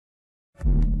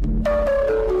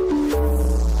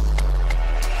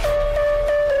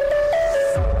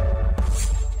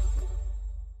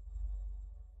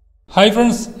Hi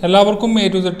friends, എല്ലാവർക്കും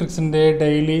A2Z ട്രിക്സിൻ്റെ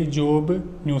daily job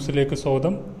ന്യൂസിലേക്ക്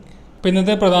സ്വാഗതം. അപ്പോൾ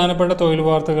ഇന്നത്തെ പ്രധാനപ്പെട്ട തൊഴിൽ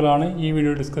വാർത്തകളാണ് ഈ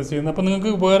വീഡിയോ ഡിസ്കസ് ചെയ്യുന്നത്. അപ്പോൾ നിങ്ങൾക്ക്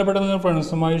ഉപകാരപ്പെട്ട നിങ്ങൾ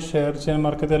ഫ്രണ്ട്സുമായി ഷെയർ ചെയ്യാൻ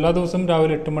മറക്കരുത്. എല്ലാ ദിവസവും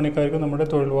രാവിലെ 8 മണിക്കായിരിക്കും നമ്മുടെ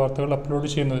തൊഴിൽ വാർത്തകൾ അപ്ലോഡ്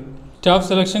ചെയ്യുന്നത്. സ്റ്റാഫ്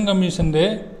സെലക്ഷൻ കമ്മീഷൻ്റെ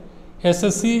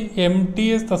SSC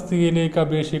MTS തസ്തികയിലേക്ക്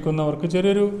അപേക്ഷിക്കുന്നവർക്ക്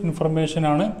ചെറിയൊരു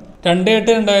ഇൻഫർമേഷനാണ്.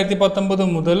 2/8/2019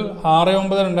 മുതൽ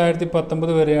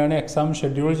 6/9/2019 വരെയാണ് എക്സാം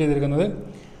ഷെഡ്യൂൾ ചെയ്തിരിക്കുന്നത്.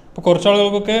 അപ്പോൾ കുറച്ച്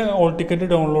ആളുകൾക്കൊക്കെ ഓൾ ടിക്കറ്റ്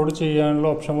ഡൗൺലോഡ് ചെയ്യാനുള്ള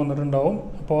ഓപ്ഷൻ വന്നിട്ടുണ്ടാവും.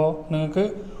 അപ്പോൾ നിങ്ങൾക്ക്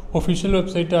ഒഫീഷ്യൽ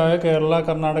വെബ്സൈറ്റായ കേരള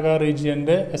കർണാടക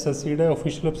റീജിയൻ്റെ SSCയുടെ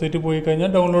ഒഫീഷ്യൽ വെബ്സൈറ്റിൽ പോയി കഴിഞ്ഞാൽ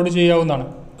ഡൗൺലോഡ് ചെയ്യാവുന്നതാണ്.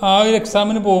 ആ ഒരു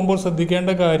എക്സാമിന് പോകുമ്പോൾ ശ്രദ്ധിക്കേണ്ട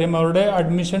കാര്യം അവരുടെ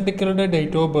അഡ്മിഷൻ ടിക്കറ്റിൻ്റെ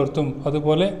ഡേറ്റ് ഓഫ് ബർത്തും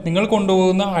അതുപോലെ നിങ്ങൾ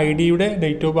കൊണ്ടുപോകുന്ന ID-യുടെ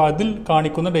ഡേറ്റ് ഓഫ് അതിൽ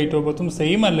കാണിക്കുന്ന ഡേറ്റ് ഓഫ് ബർത്തും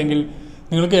സെയിം അല്ലെങ്കിൽ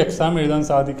നിങ്ങൾക്ക് എക്സാം എഴുതാൻ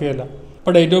സാധിക്കുകയില്ല.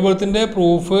 അപ്പോൾ ഡേറ്റ് ഓഫ് ബർത്തിൻ്റെ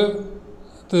പ്രൂഫ്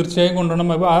തീർച്ചയായും കൊണ്ടുവരണം.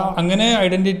 അപ്പോൾ അങ്ങനെ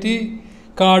ഐഡൻറ്റിറ്റി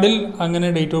കാർഡിൽ അങ്ങനെ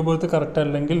ഡേറ്റ് ഓഫ് ബർത്ത് കറക്റ്റ്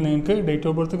അല്ലെങ്കിൽ നിങ്ങൾക്ക് ഡേറ്റ്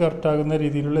ഓഫ് ബർത്ത് കറക്റ്റ് ആകുന്ന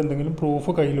രീതിയിലുള്ള എന്തെങ്കിലും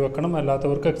പ്രൂഫ് കയ്യിൽ വെക്കണം.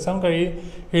 അല്ലാത്തവർക്ക് എക്സാം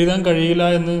എഴുതാൻ കഴിയില്ല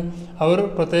എന്ന് അവർ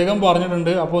പ്രത്യേകം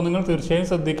പറഞ്ഞിട്ടുണ്ട്. അപ്പോൾ നിങ്ങൾ തീർച്ചയായും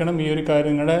ശ്രദ്ധിക്കണം ഈ ഒരു കാര്യം.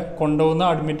 നിങ്ങളുടെ കൊണ്ടുപോകുന്ന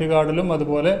അഡ്മിറ്റ് കാർഡിലും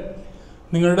അതുപോലെ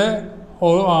നിങ്ങളുടെ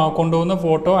കൊണ്ടുപോകുന്ന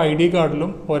ഫോട്ടോ ID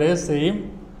കാർഡിലും ഒരേ സെയിം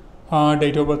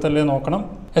ഡേറ്റ് ഓഫ് ബർത്ത് അല്ലേ നോക്കണം.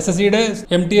 SSCയുടെ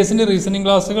MTSൻ്റെ റീസണിംഗ്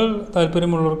ക്ലാസ്സുകൾ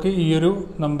താല്പര്യമുള്ളവർക്ക് ഈ ഒരു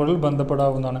നമ്പറിൽ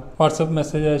ബന്ധപ്പെടാവുന്നതാണ്. വാട്സപ്പ്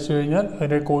മെസ്സേജ് അയച്ചു കഴിഞ്ഞാൽ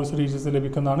അതിൻ്റെ കോഴ്സ് ഡീറ്റെയിൽസ്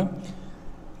ലഭിക്കുന്നതാണ്.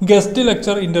 ഗസ്റ്റ്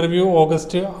ലെക്ചർ ഇൻ്റർവ്യൂ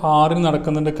ഓഗസ്റ്റ് 6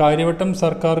 നടക്കുന്നുണ്ട്. കാര്യവട്ടം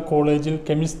സർക്കാർ കോളേജിൽ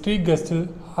കെമിസ്ട്രി ഗസ്റ്റ്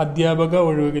അധ്യാപക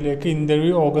ഒഴിവിലേക്ക്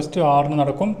ഇൻ്റർവ്യൂ ഓഗസ്റ്റ് 6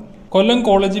 നടക്കും. കൊല്ലം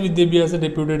കോളേജ് വിദ്യാഭ്യാസ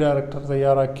ഡെപ്യൂട്ടി ഡയറക്ടർ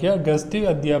തയ്യാറാക്കിയ ഗസ്റ്റ്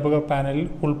അധ്യാപക പാനലിൽ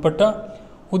ഉൾപ്പെട്ട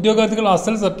ഉദ്യോഗാർത്ഥികൾ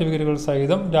അസൽ സർട്ടിഫിക്കറ്റുകൾ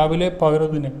സഹിതം രാവിലെ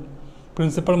 11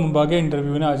 പ്രിൻസിപ്പൽ മുമ്പാകെ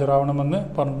ഇൻ്റർവ്യൂവിന് ഹാജരാവണമെന്ന്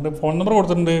പറഞ്ഞിട്ടുണ്ട്. ഫോൺ നമ്പർ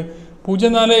കൊടുത്തിട്ടുണ്ട്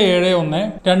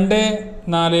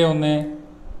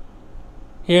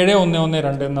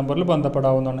 0471-241-711-2 നമ്പറിൽ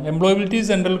ബന്ധപ്പെടാവുന്നതാണ്. എംപ്ലോയബിലിറ്റി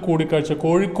സെൻറ്ററിൽ കൂടിക്കാഴ്ച.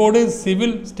 കോഴിക്കോട്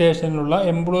സിവിൽ സ്റ്റേഷനിലുള്ള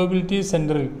എംപ്ലോയബിലിറ്റി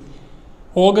സെൻറ്ററിൽ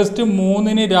ഓഗസ്റ്റ്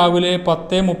 3 രാവിലെ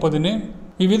 10:30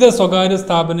 വിവിധ സ്വകാര്യ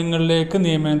സ്ഥാപനങ്ങളിലേക്ക്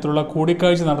നിയമനത്തിലുള്ള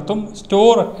കൂടിക്കാഴ്ച നടത്തും.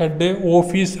 Store head,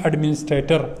 office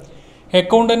administrator,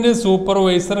 accountant,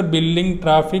 supervisor, billing,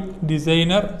 traffic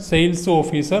designer, sales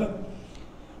officer,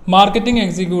 marketing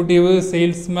executive,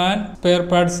 salesman, spare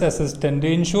parts assistant,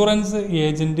 insurance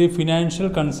agent, financial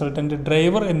consultant,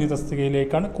 driver എന്നീ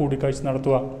തസ്തികയിലേക്കാണ് കൂടിക്കാഴ്ച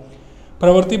നടത്തുക.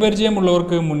 പ്രവൃത്തി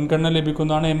പരിചയമുള്ളവർക്ക് മുൻഗണന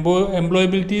ലഭിക്കുന്നതാണ്.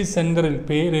 എംപ്ലോയബിലിറ്റി സെൻറ്ററിൽ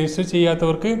രജിസ്റ്റർ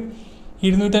ചെയ്യാത്തവർക്ക്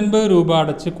 250 രൂപ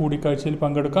അടച്ച് കൂടിക്കാഴ്ചയിൽ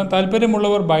പങ്കെടുക്കാം.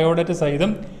 താല്പര്യമുള്ളവർ ബയോഡാറ്റ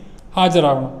സഹിതം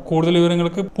ഹാജരാകണം. കൂടുതൽ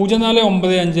വിവരങ്ങൾക്ക്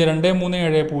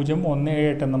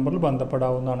 0495237017 നമ്പറിൽ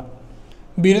ബന്ധപ്പെടാവുന്നതാണ്.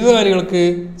 ബിരുദധാരികൾക്ക്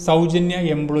സൗജന്യ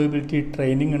എംപ്ലോയബിലിറ്റി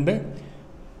ട്രെയിനിങ് ഉണ്ട്.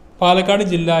 പാലക്കാട്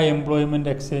ജില്ലാ എംപ്ലോയ്മെൻറ്റ്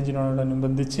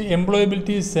എക്സ്ചേഞ്ചിനോടനുബന്ധിച്ച്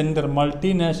എംപ്ലോയബിലിറ്റി സെൻറ്റർ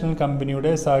മൾട്ടിനാഷണൽ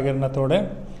കമ്പനിയുടെ സഹകരണത്തോടെ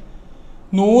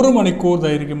 100 മണിക്കൂർ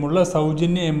ദൈർഘ്യമുള്ള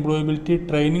സൗജന്യ എംപ്ലോയബിലിറ്റി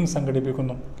ട്രെയിനിങ്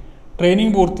സംഘടിപ്പിക്കുന്നു.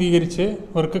 ട്രെയിനിങ്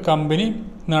പൂർത്തീകരിച്ചവർക്ക് കമ്പനി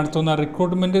നടത്തുന്ന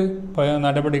റിക്രൂട്ട്മെൻറ്റ്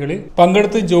നടപടികളിൽ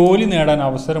പങ്കെടുത്ത് ജോലി നേടാൻ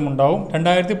അവസരമുണ്ടാവും.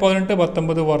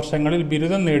 2018-19 വർഷങ്ങളിൽ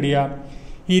ബിരുദം നേടിയ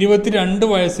 22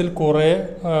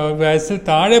 വയസ്സിൽ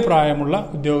താഴെ പ്രായമുള്ള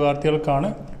ഉദ്യോഗാർത്ഥികൾക്കാണ്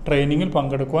ട്രെയിനിങ്ങിൽ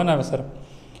പങ്കെടുക്കുവാൻ അവസരം.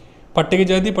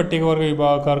 പട്ടികജാതി പട്ടികവർഗ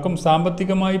വിഭാഗക്കാർക്കും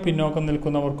സാമ്പത്തികമായി പിന്നോക്കം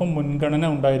നിൽക്കുന്നവർക്കും മുൻഗണന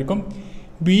ഉണ്ടായിരിക്കും.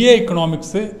 BA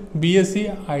economics, BSc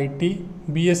IT,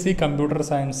 BSc computer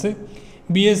science,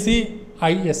 BSc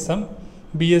ISM,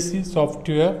 BSc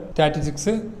software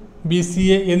statistics,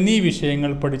 BCA എന്നീ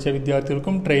വിഷയങ്ങൾ പഠിച്ച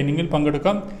വിദ്യാർത്ഥികൾക്കും ട്രെയിനിങ്ങിൽ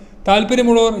പങ്കെടുക്കാം.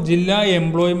 താല്പര്യമുള്ളവർ ജില്ലാ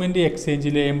എംപ്ലോയ്മെൻറ്റ്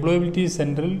എക്സ്ചേഞ്ചിലെ എംപ്ലോയബിലിറ്റി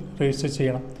സെൻറ്ററിൽ രജിസ്റ്റർ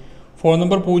ചെയ്യണം. ഫോൺ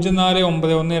നമ്പർ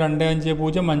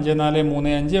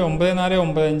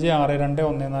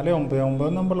 0411-250-5495-9495-621499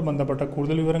 നമ്പറിൽ ബന്ധപ്പെട്ട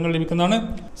കൂടുതൽ വിവരങ്ങൾ ലഭിക്കുന്നതാണ്.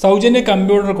 സൗജന്യ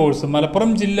കമ്പ്യൂട്ടർ കോഴ്സ്.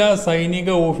 മലപ്പുറം ജില്ലാ സൈനിക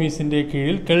ഓഫീസിൻ്റെ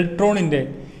കീഴിൽ കെൽട്രോണിൻ്റെ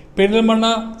പെരിന്തൽമണ്ണ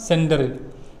സെൻറ്ററിൽ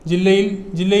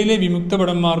ജില്ലയിലെ വിമുക്ത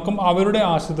ഭടന്മാർക്കും അവരുടെ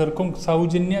ആശ്രിതർക്കും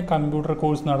സൗജന്യ കമ്പ്യൂട്ടർ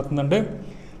കോഴ്സ് നടത്തുന്നുണ്ട്.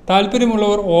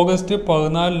 താല്പര്യമുള്ളവർ ഓഗസ്റ്റ്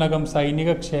 14 സൈനിക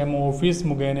ക്ഷേമ ഓഫീസ്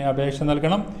മുഖേന അപേക്ഷ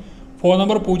നൽകണം. ഫോൺ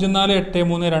നമ്പർ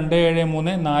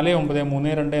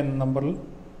 0483-273-4932 എന്ന നമ്പറിൽ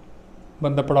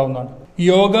ബന്ധപ്പെടാവുന്നതാണ്.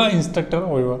 യോഗ ഇൻസ്ട്രക്ടർ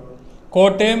ഒഴിവ്.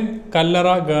 കോട്ടയം കല്ലറ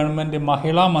ഗവൺമെൻറ്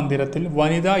മഹിളാ മന്ദിരത്തിൽ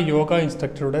വനിതാ യോഗ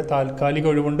ഇൻസ്ട്രക്ടറുടെ താൽക്കാലിക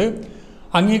ഒഴിവുണ്ട്.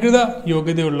 അംഗീകൃത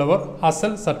യോഗ്യതയുള്ളവർ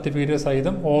അസൽ സർട്ടിഫിക്കറ്റ്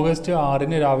സഹിതം ഓഗസ്റ്റ്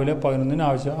 6 രാവിലെ 11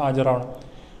 ഹാജരാവണം.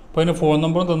 അപ്പോൾ അതിന് ഫോൺ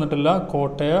നമ്പറും തന്നിട്ടില്ല.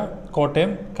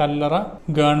 കോട്ടയം കല്ലറ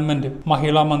ഗവൺമെൻറ്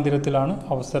മഹിളാ മന്ദിരത്തിലാണ്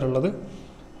അവസരമുള്ളത്.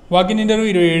 വാക്കിൻ ഇൻ്റർവ്യൂ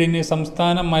 27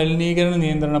 സംസ്ഥാന മലിനീകരണ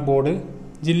നിയന്ത്രണ ബോർഡ്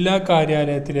ജില്ലാ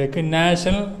കാര്യാലയത്തിലേക്ക്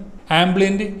national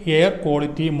ambient air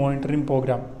quality monitoring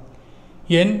programme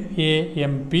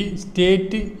NAMP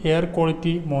state air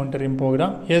quality monitoring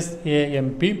programme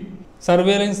SAMP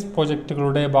surveillance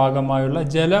പ്രൊജക്റ്റുകളുടെ ഭാഗമായുള്ള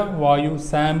ജലവായു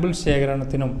സാമ്പിൾ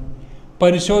ശേഖരണത്തിനും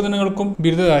പരിശോധനകൾക്കും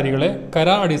ബിരുദധാരികളെ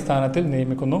കരാർ അടിസ്ഥാനത്തിൽ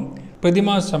നിയമിക്കുന്നു.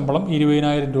 പ്രതിമാസ ശമ്പളം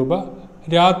 20,000 രൂപ.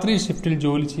 രാത്രി ഷിഫ്റ്റിൽ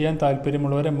ജോലി ചെയ്യാൻ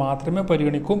താല്പര്യമുള്ളവരെ മാത്രമേ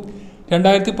പരിഗണിക്കൂ.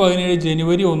 2017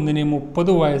 ജനുവരി 1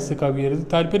 30 വയസ്സ് കവിയരുത്.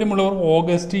 താല്പര്യമുള്ളവർ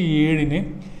ഓഗസ്റ്റ് 7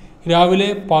 രാവിലെ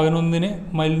 11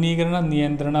 മലിനീകരണ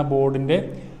നിയന്ത്രണ ബോർഡിൻ്റെ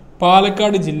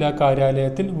പാലക്കാട് ജില്ലാ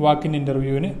കാര്യാലയത്തിൽ വാക്കിൻ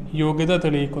ഇൻ്റർവ്യൂവിന് യോഗ്യത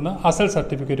തെളിയിക്കുന്ന അസൽ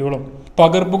സർട്ടിഫിക്കറ്റുകളും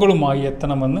പകർപ്പുകളുമായി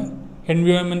എത്തണമെന്ന്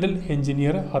എൻവയോൺമെൻറ്റൽ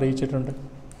എഞ്ചിനീയർ അറിയിച്ചിട്ടുണ്ട്.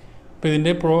 അപ്പോൾ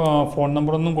ഇതിൻ്റെ ഫോൺ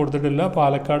നമ്പറൊന്നും കൊടുത്തിട്ടില്ല.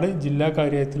 പാലക്കാട് ജില്ലാ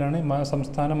കാര്യാലയത്തിലാണ്,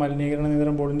 സംസ്ഥാന മലിനീകരണ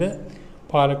നിയന്ത്രണ ബോർഡിൻ്റെ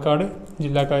പാലക്കാട്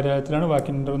ജില്ലാ കാര്യാലയത്തിലാണ്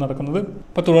വാക്കിൻ ഇൻ്റർവ്യൂ നടക്കുന്നത്.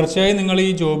 അപ്പോൾ തുടർച്ചയായി നിങ്ങൾ ഈ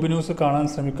ജോബ് ന്യൂസ് കാണാൻ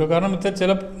ശ്രമിക്കുക. കാരണം ഇത്ര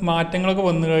ചില മാറ്റങ്ങളൊക്കെ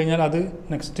വന്നു കഴിഞ്ഞാൽ അത്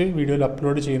നെക്സ്റ്റ് വീഡിയോയിൽ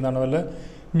അപ്ലോഡ് ചെയ്യുന്നതാണ്. വല്ല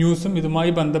ന്യൂസും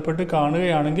ഇതുമായി ബന്ധപ്പെട്ട്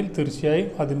കാണുകയാണെങ്കിൽ തീർച്ചയായും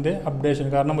അതിൻ്റെ അപ്ഡേഷൻ,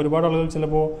 കാരണം ഒരുപാട് ആളുകൾ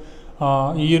ചിലപ്പോൾ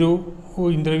ഈ ഒരു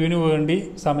ഇൻ്റർവ്യൂവിന് വേണ്ടി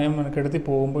സമയം മെനക്കെടുത്തി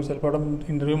പോകുമ്പോൾ ചിലപ്പോൾ അവിടെ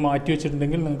ഇൻ്റർവ്യൂ മാറ്റി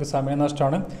വെച്ചിട്ടുണ്ടെങ്കിൽ നിങ്ങൾക്ക്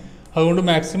സമയനഷ്ടമാണ്. അതുകൊണ്ട്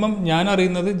മാക്സിമം ഞാൻ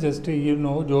അറിയുന്നത് ജസ്റ്റ് ഈ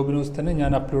ഒരു ജോബ് ന്യൂസ് തന്നെ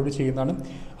ഞാൻ അപ്ലോഡ് ചെയ്യുന്നതാണ്.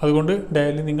 അതുകൊണ്ട്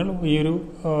ഡെയിലി നിങ്ങൾ ഈ ഒരു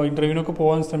ഇൻ്റർവ്യൂവിനൊക്കെ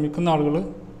പോകാൻ ശ്രമിക്കുന്ന ആളുകൾ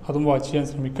അതും വാച്ച് ചെയ്യാൻ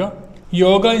ശ്രമിക്കുക.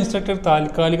 യോഗ ഇൻസ്ട്രക്ടർ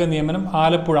താൽക്കാലിക നിയമനം.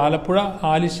 ആലപ്പുഴ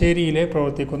ആലിശ്ശേരിയിലെ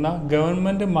പ്രവർത്തിക്കുന്ന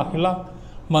ഗവൺമെൻറ് മഹിളാ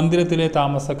മന്ദിരത്തിലെ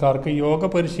താമസക്കാർക്ക് യോഗ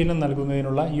പരിശീലനം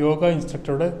നൽകുന്നതിനുള്ള യോഗ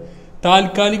ഇൻസ്ട്രക്ടറുടെ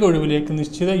താൽക്കാലിക ഒഴിവിലേക്ക്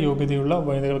നിശ്ചിത യോഗ്യതയുള്ള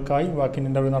വനിതകൾക്കായി വാക്കിൻ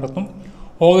ഇൻ്റർവ്യൂ നടത്തും.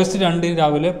 ഓഗസ്റ്റ് 2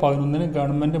 രാവിലെ 11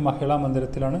 ഗവൺമെൻറ് മഹിളാ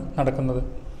മന്ദിരത്തിലാണ് നടക്കുന്നത്.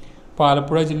 അപ്പോൾ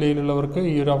ആലപ്പുഴ ജില്ലയിലുള്ളവർക്ക്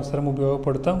ഈ ഒരു അവസരം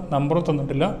ഉപയോഗപ്പെടുത്താം. നമ്പറും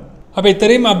തന്നിട്ടില്ല. അപ്പോൾ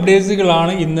ഇത്രയും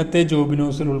അപ്ഡേറ്റ്സുകളാണ് ഇന്നത്തെ ജോബ്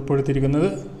ന്യൂസിൽ ഉൾപ്പെടുത്തിയിരിക്കുന്നത്.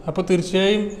 അപ്പോൾ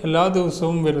തീർച്ചയായും എല്ലാ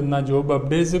ദിവസവും വരുന്ന ജോബ്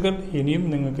അപ്ഡേറ്റ്സുകൾ ഇനിയും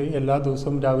നിങ്ങൾക്ക് എല്ലാ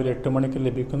ദിവസവും രാവിലെ 8 മണിക്ക്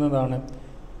ലഭിക്കുന്നതാണ്.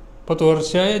 അപ്പോൾ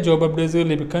തുടർച്ചയായ ജോബ് അപ്ഡേറ്റ്സുകൾ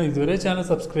ലഭിക്കാൻ ഇതുവരെ ചാനൽ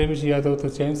സബ്സ്ക്രൈബ് ചെയ്യാത്തവർ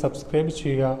തീർച്ചയായും സബ്സ്ക്രൈബ്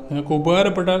ചെയ്യുക. നിങ്ങൾക്ക്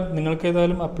ഉപകാരപ്പെട്ടാൽ നിങ്ങൾക്ക്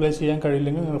ഏതായാലും അപ്ലൈ ചെയ്യാൻ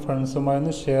കഴിയില്ലെങ്കിൽ നിങ്ങൾ ഫ്രണ്ട്സുമായി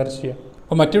ഒന്ന് ഷെയർ ചെയ്യുക.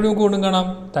 അപ്പോൾ മറ്റൊരു വീണ്ടും കാണാം.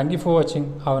 Thank you for watching.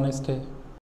 Have A nice day.